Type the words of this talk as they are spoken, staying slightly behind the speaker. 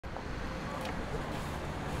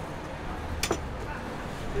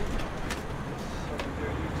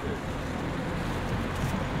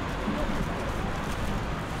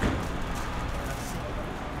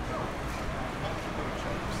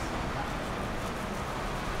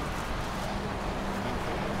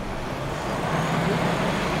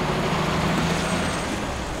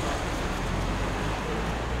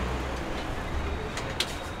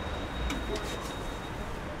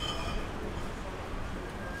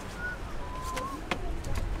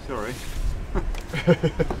Sorry.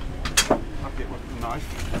 I'll get with the knife.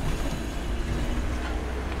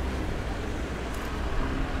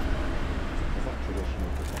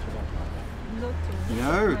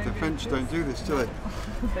 No, the French don't do this, do they?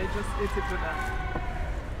 They just eat it with that.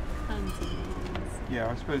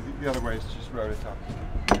 Yeah, I suppose the other way is to just roll it up.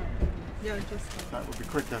 Yeah, just That would be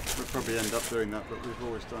quicker. We'll probably end up doing that, but we've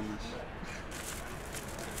always done this.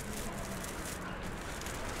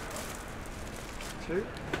 Two.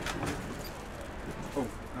 Oh,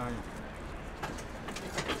 yeah.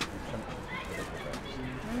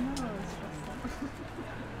 I know, it's just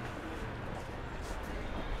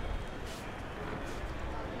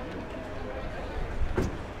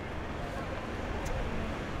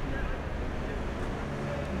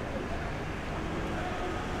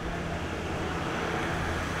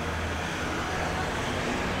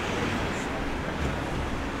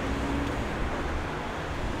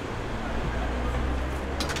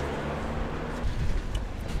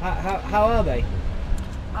How are they?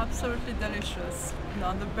 absolutely delicious.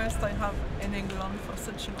 No, the best I have in England for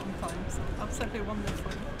such a long time. So absolutely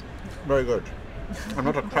wonderful. Very good. I'm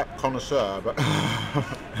not a crepe connoisseur, but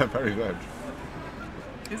they're very good.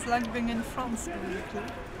 It's like being in France, basically.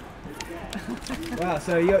 Wow,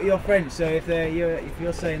 so you're French. So if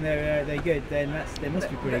you're saying they're good, then they must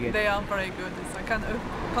be pretty good. They are very good. I can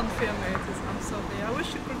confirm it. It's absolutely. I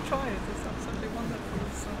wish you could try it. It's absolutely wonderful.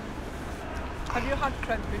 So, have you had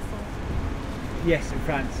crepe before? Yes, in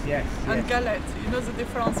France. Yes. And yes. galette. You know the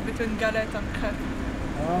difference between galette and crepe?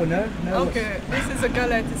 Oh no. Okay, this is a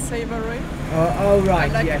galette. It's savoury. Oh right.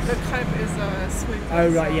 And like yes. the crepe is sweet. Oh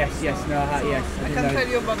right. So, Yes. Yes. No. Yes. I can tell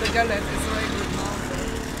you about the galette. It's very good now.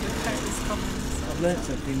 The crepe is coming. So, I've learnt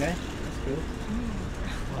something there. That's cool.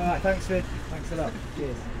 All right. Thanks a lot.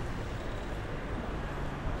 Cheers.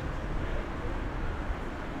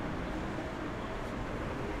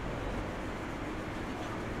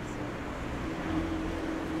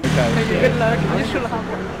 Good luck. You should have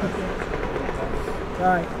one.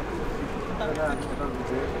 Bye.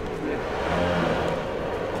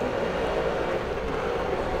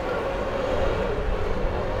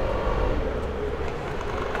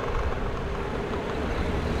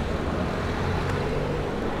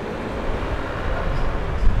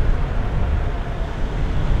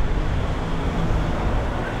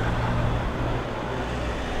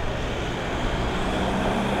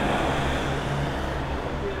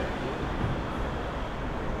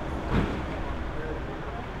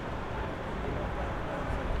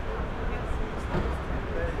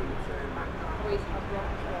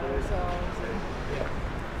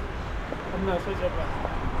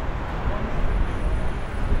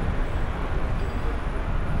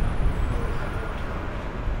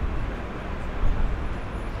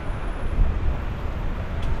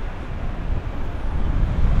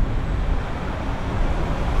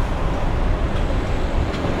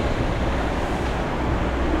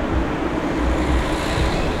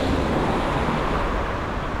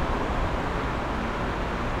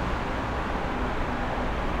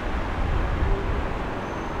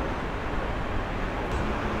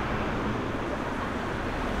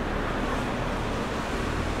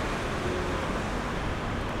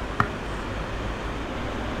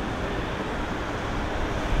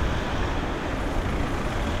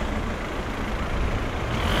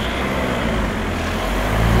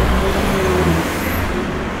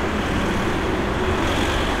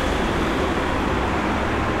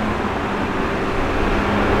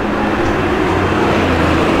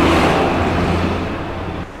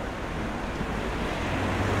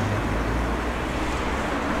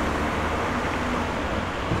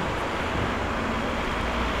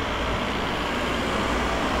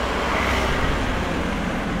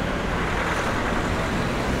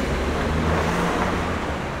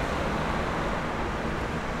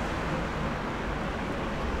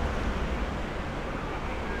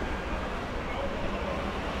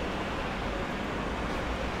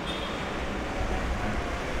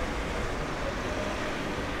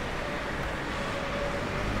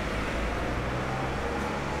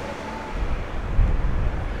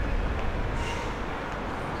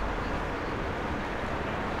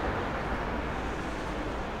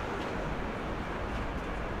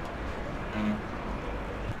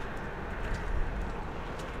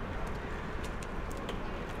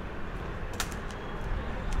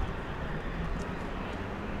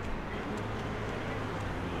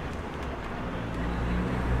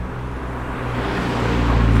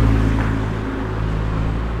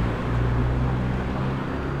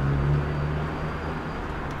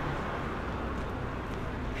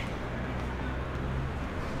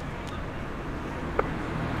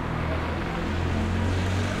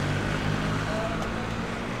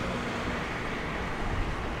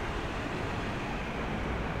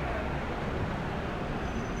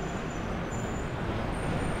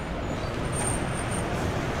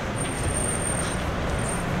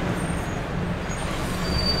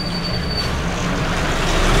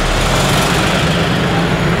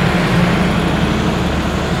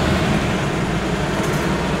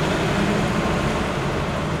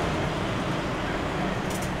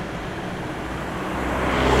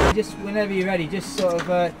 just whenever you're ready, just sort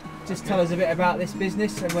of just tell us a bit about this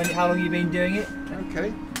business and how long you've been doing it.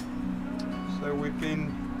 Okay. So we've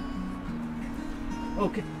been. Oh,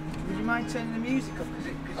 would you mind turning the music up?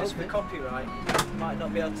 Because just for copyright, you might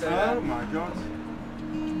not be able to. Oh my God.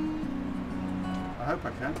 I hope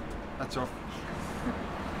I can. That's off.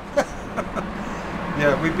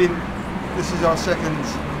 Yeah, we've been. This is our second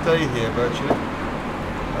day here virtually.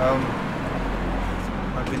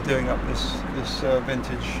 I've been doing up this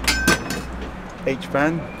vintage H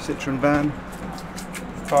van, Citroen van,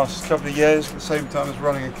 the past couple of years at the same time as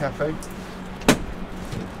running a cafe.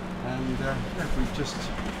 And yeah, we've just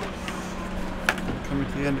coming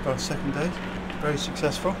to the end of our second day. Very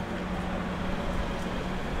successful.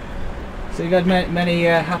 So you've had many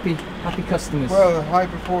happy customers. Well, a high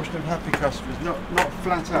proportion of happy customers. Not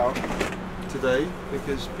flat out today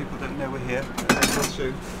because people don't know we're here. They will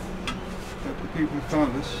soon. But the people who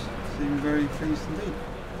found us seem very pleased indeed.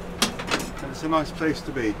 And it's a nice place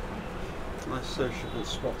to be. It's a nice sociable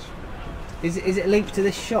spot. Is it linked to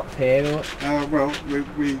this shop here? Or? Well,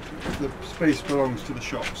 the space belongs to the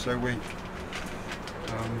shop, so we're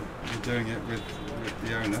doing it with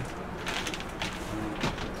the owner.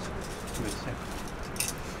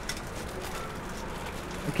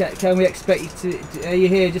 Okay, can we expect you to? Are you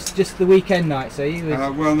here just the weekend nights? Are you?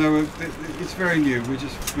 Well, no, it's very new. We're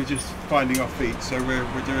just finding our feet. So we're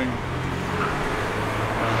doing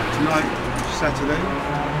tonight, Saturday,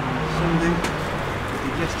 Sunday, we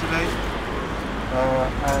did yesterday,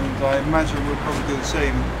 and I imagine we'll probably do the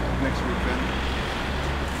same next weekend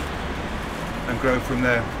and grow from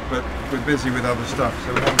there. But we're busy with other stuff,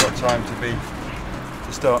 so we haven't got time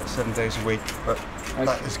to start 7 days a week. But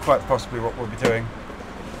that is quite possibly what we'll be doing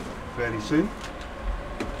fairly soon.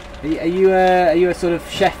 Are you a sort of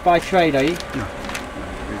chef by trade? Are you? No.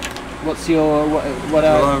 What's your what?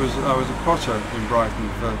 Well, I was a potter in Brighton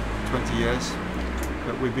for 20 years,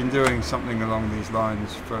 but we've been doing something along these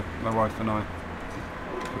lines for my wife and I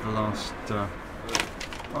for the last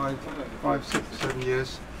 5, 6, 7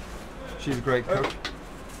 years. She's a great cook.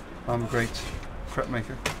 I'm a great crepe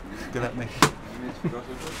maker, good at making.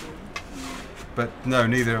 But no,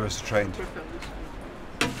 neither of us are trained.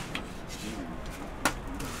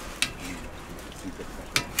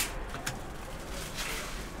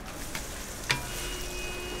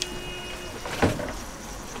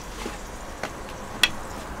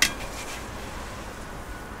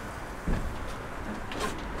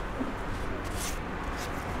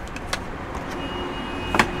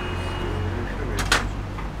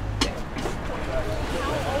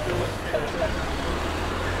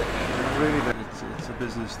 It's a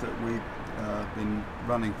business that we've been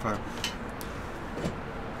running for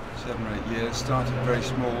 7 or 8 years. Started very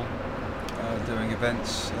small, doing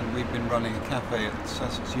events, and we've been running a cafe at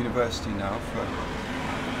Sussex University now for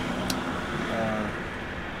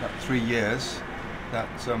about 3 years. That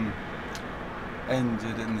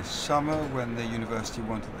ended in the summer when the university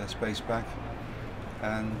wanted their space back,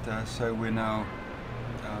 and so we're now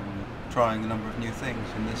trying a number of new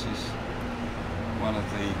things, and this is one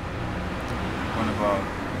of our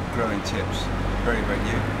growing tips. Very, very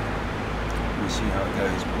new. We'll see how it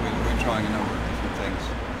goes, but we're trying a number of different things.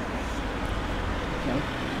 Okay.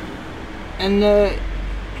 And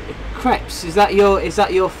crepes, is that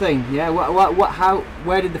your thing? Yeah.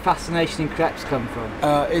 Where did the fascination in crepes come from?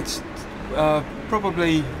 It's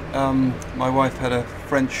probably my wife had a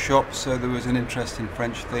French shop, so there was an interest in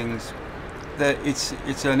French things.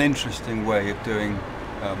 It's an interesting way of doing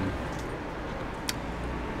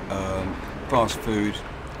fast food.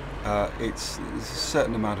 There's a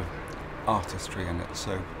certain amount of artistry in it,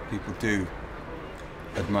 so people do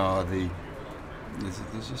admire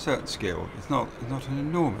there's a certain skill. It's not an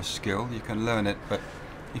enormous skill. You can learn it, but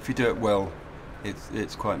if you do it well,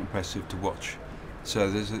 it's quite impressive to watch.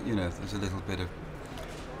 So there's a little bit of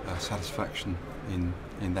satisfaction in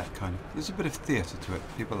that kind of. There's a bit of theatre to it.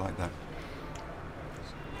 People like that.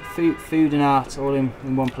 Food and art all in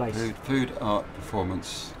one place. Food, art,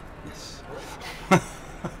 performance. Yes.